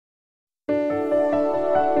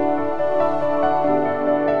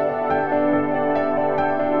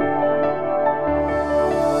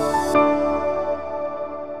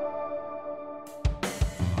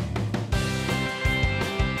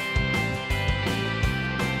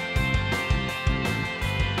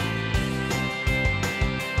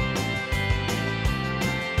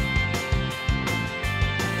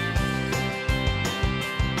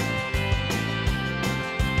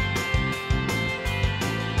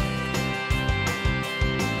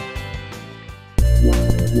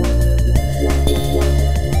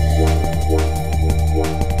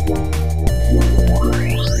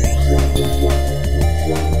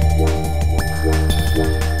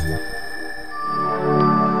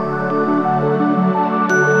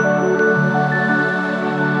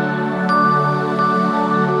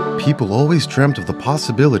People always dreamt of the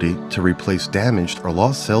possibility to replace damaged or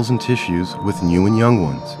lost cells and tissues with new and young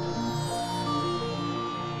ones.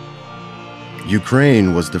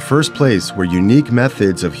 Ukraine was the first place where unique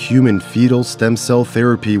methods of human fetal stem cell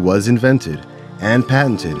therapy was invented and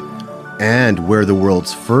patented, and where the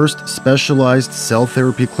world's first specialized cell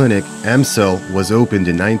therapy clinic, Emcell, was opened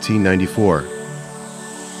in 1994.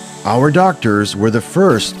 Our doctors were the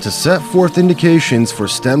first to set forth indications for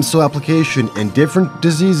stem cell application in different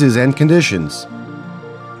diseases and conditions.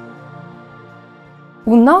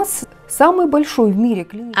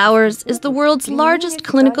 Ours is the world's largest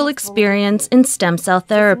clinical experience in stem cell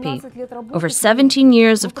therapy. Over 17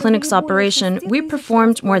 years of clinic's operation, we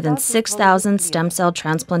performed more than 6,000 stem cell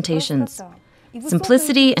transplantations.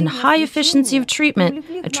 Simplicity and high efficiency of treatment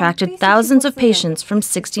attracted thousands of patients from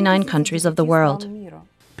 69 countries of the world.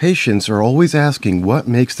 Patients are always asking what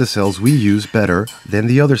makes the cells we use better than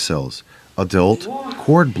the other cells, adult,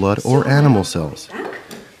 cord blood, or animal cells.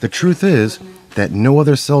 The truth is that no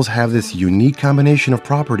other cells have this unique combination of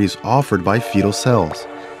properties offered by fetal cells.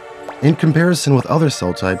 In comparison with other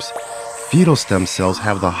cell types, fetal stem cells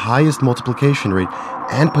have the highest multiplication rate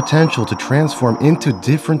and potential to transform into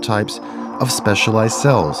different types of specialized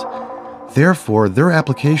cells. Therefore, their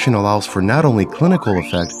application allows for not only clinical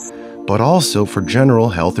effect, but also for general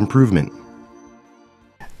health improvement.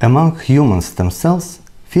 Among human stem cells,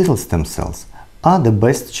 fetal stem cells are the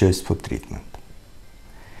best choice for treatment.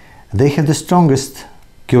 They have the strongest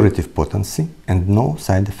curative potency and no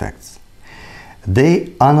side effects.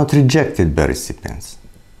 They are not rejected by recipients.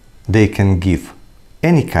 They can give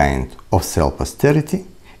any kind of cell posterity,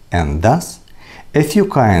 and thus a few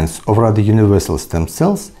kinds of rather universal stem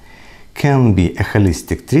cells can be a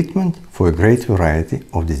holistic treatment for a great variety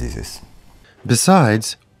of diseases.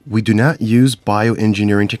 Besides, we do not use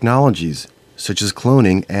bioengineering technologies, such as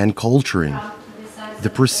cloning and culturing. The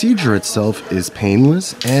procedure itself is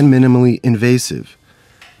painless and minimally invasive.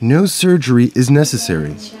 No surgery is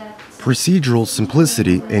necessary. Procedural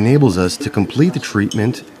simplicity enables us to complete the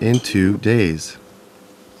treatment in 2 days.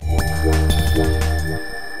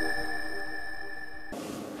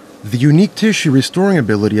 The unique tissue restoring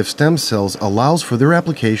ability of stem cells allows for their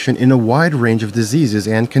application in a wide range of diseases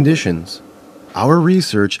and conditions. Our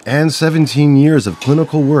research and 17 years of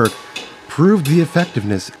clinical work proved the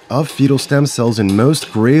effectiveness of fetal stem cells in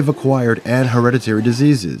most grave acquired and hereditary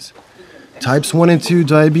diseases. Types 1 and 2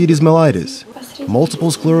 diabetes mellitus,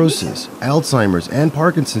 multiple sclerosis, Alzheimer's and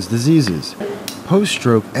Parkinson's diseases,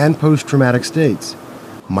 post-stroke and post-traumatic states,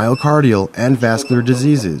 myocardial and vascular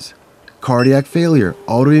diseases, cardiac failure,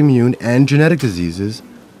 autoimmune and genetic diseases,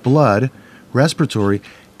 blood, respiratory,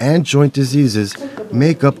 and joint diseases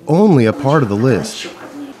make up only a part of the list.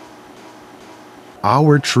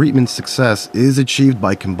 Our treatment success is achieved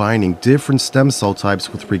by combining different stem cell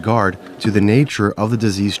types with regard to the nature of the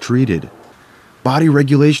disease treated. Body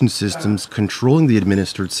regulation systems controlling the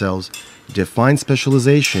administered cells define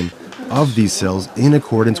specialization of these cells in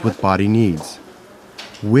accordance with body needs,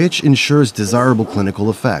 which ensures desirable clinical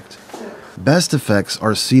effect. Best effects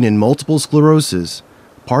are seen in multiple sclerosis,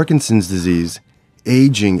 Parkinson's disease,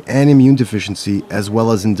 aging and immune deficiency, as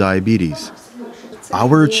well as in diabetes.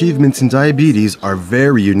 Our achievements in diabetes are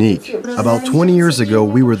very unique. About 20 years ago,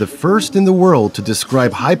 we were the first in the world to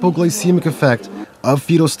describe hypoglycemic effect of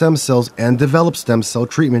fetal stem cells and develop stem cell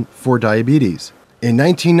treatment for diabetes. In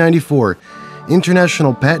 1994,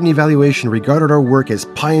 International Patent Evaluation regarded our work as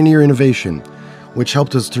pioneer innovation, which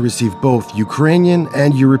helped us to receive both Ukrainian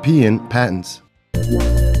and European patents.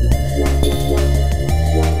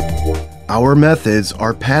 Our methods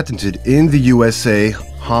are patented in the USA,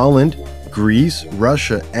 Holland, Greece,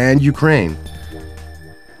 Russia, and Ukraine.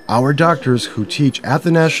 Our doctors who teach at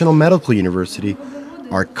the National Medical University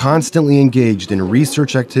are constantly engaged in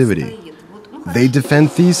research activity. They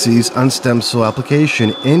defend theses on stem cell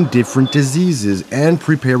application in different diseases and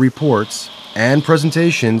prepare reports and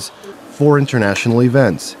presentations for international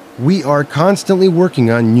events. We are constantly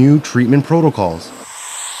working on new treatment protocols.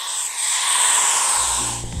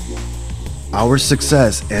 Our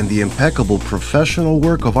success and the impeccable professional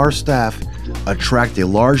work of our staff attract a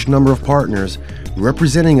large number of partners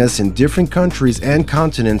representing us in different countries and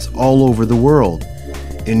continents all over the world.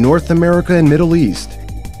 In North America and Middle East,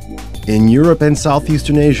 in Europe and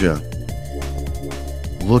Southeastern Asia.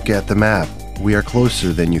 Look at the map. We are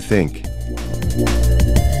closer than you think.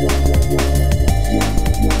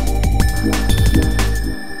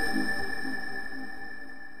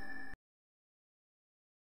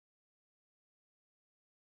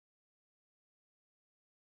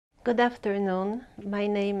 Good afternoon. My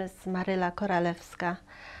name is Maryla Koralewska.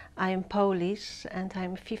 I'm Polish and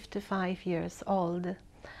I'm 55 years old.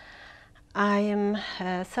 I am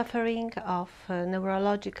suffering of a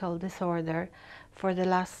neurological disorder for the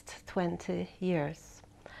last 20 years.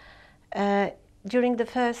 During the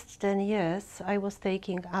first 10 years I was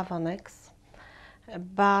taking Avonex,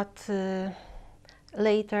 but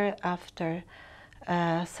later, after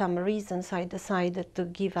some reasons, I decided to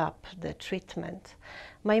give up the treatment.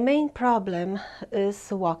 My main problem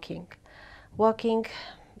is walking. Walking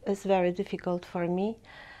is very difficult for me,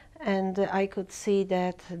 and I could see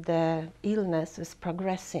that the illness is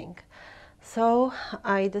progressing. So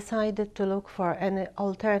I decided to look for an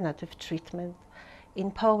alternative treatment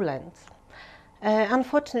in Poland.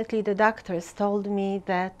 Unfortunately, the doctors told me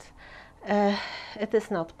that it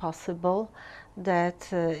is not possible, that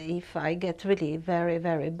if I get really very,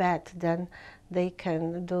 very bad, then they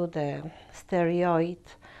can do the steroid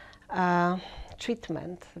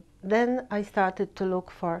treatment. Then I started to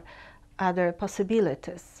look for other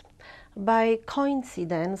possibilities. By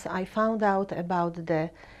coincidence, I found out about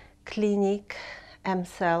the clinic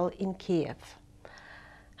Emcell in Kiev.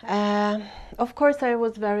 Of course, I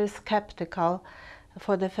was very skeptical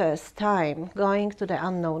for the first time, going to the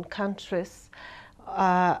unknown countries.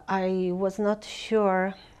 I was not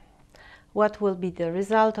sure what will be the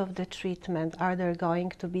result of the treatment. Are there going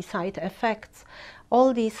to be side effects?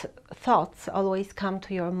 All these thoughts always come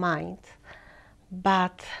to your mind.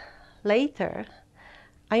 But later,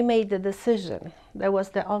 I made the decision. That was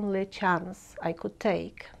the only chance I could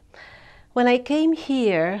take. When I came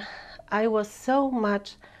here, I was so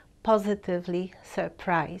much positively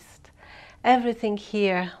surprised. Everything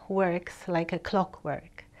here works like a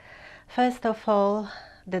clockwork. First of all,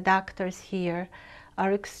 the doctors here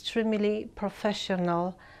are extremely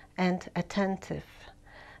professional and attentive.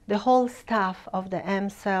 The whole staff of the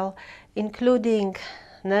Emcell, including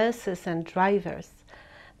nurses and drivers,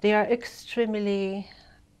 they are extremely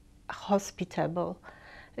hospitable,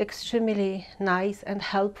 extremely nice and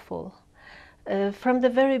helpful. From the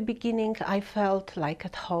very beginning, I felt like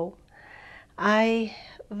at home. I've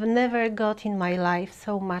never got in my life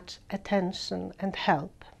so much attention and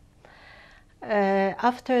help.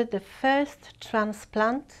 After the first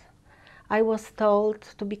transplant, I was told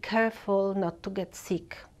to be careful not to get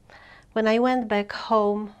sick. When I went back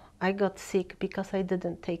home, I got sick because I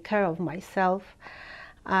didn't take care of myself.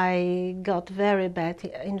 I got very bad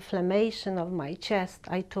inflammation of my chest.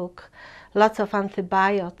 I took lots of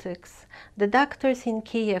antibiotics. The doctors in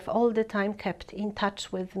Kiev all the time kept in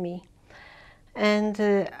touch with me. And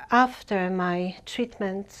after my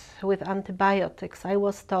treatment with antibiotics, I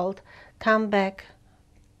was told, come back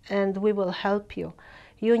and we will help you.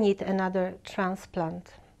 You need another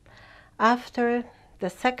transplant. After the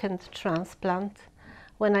second transplant,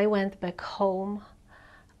 when I went back home,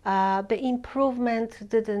 the improvement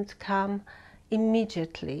didn't come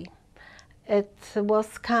immediately. It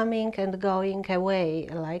was coming and going away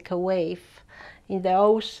like a wave in the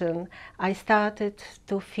ocean. I started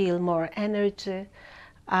to feel more energy.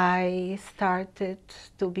 I started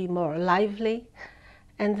to be more lively.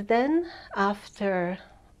 And then after,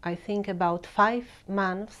 I think, about 5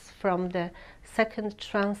 months from the second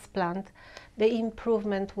transplant, the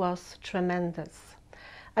improvement was tremendous.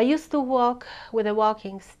 I used to walk with a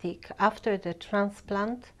walking stick. After the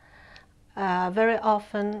transplant, very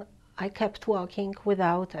often I kept walking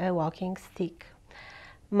without a walking stick.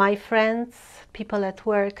 My friends, people at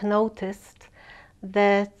work noticed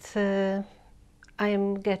that I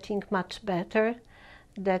am getting much better,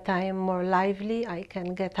 that I am more lively, I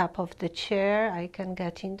can get up off the chair, I can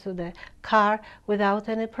get into the car without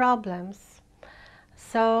any problems.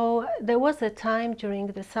 So there was a time during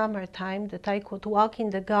the summertime that I could walk in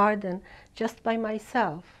the garden just by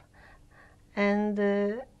myself. And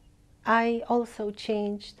I also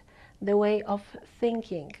changed the way of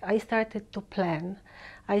thinking. I started to plan.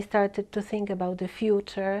 I started to think about the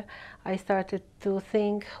future. I started to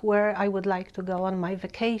think where I would like to go on my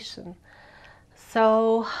vacation.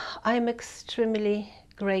 So I'm extremely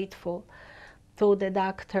grateful to the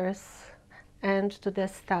doctors and to the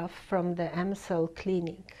staff from the Emcell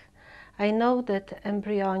Clinic. I know that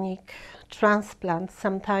embryonic transplant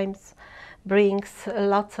sometimes brings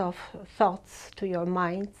lots of thoughts to your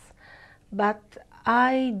minds, but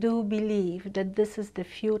I do believe that this is the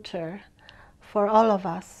future for all of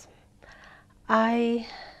us. I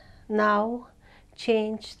now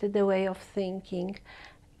changed the way of thinking.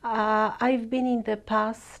 I've been in the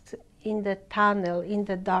past in the tunnel, in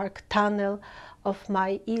the dark tunnel of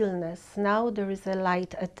my illness. Now there is a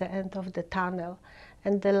light at the end of the tunnel,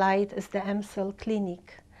 and the light is the Emcell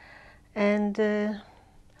Clinic. And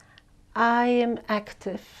I am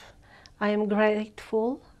active. I am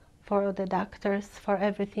grateful for the doctors, for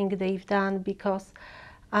everything they've done, because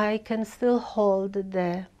I can still hold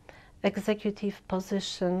the executive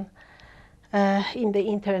position in the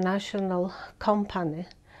international company.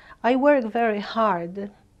 I work very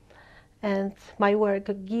hard, and my work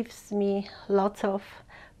gives me lots of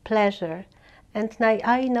pleasure, and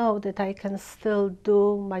I know that I can still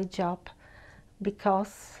do my job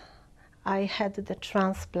because I had the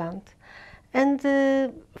transplant. And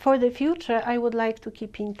for the future, I would like to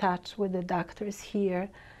keep in touch with the doctors here.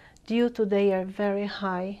 Due to their very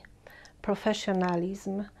high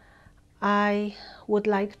professionalism, I would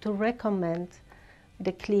like to recommend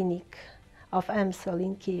the clinic of Emcell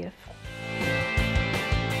in Kiev.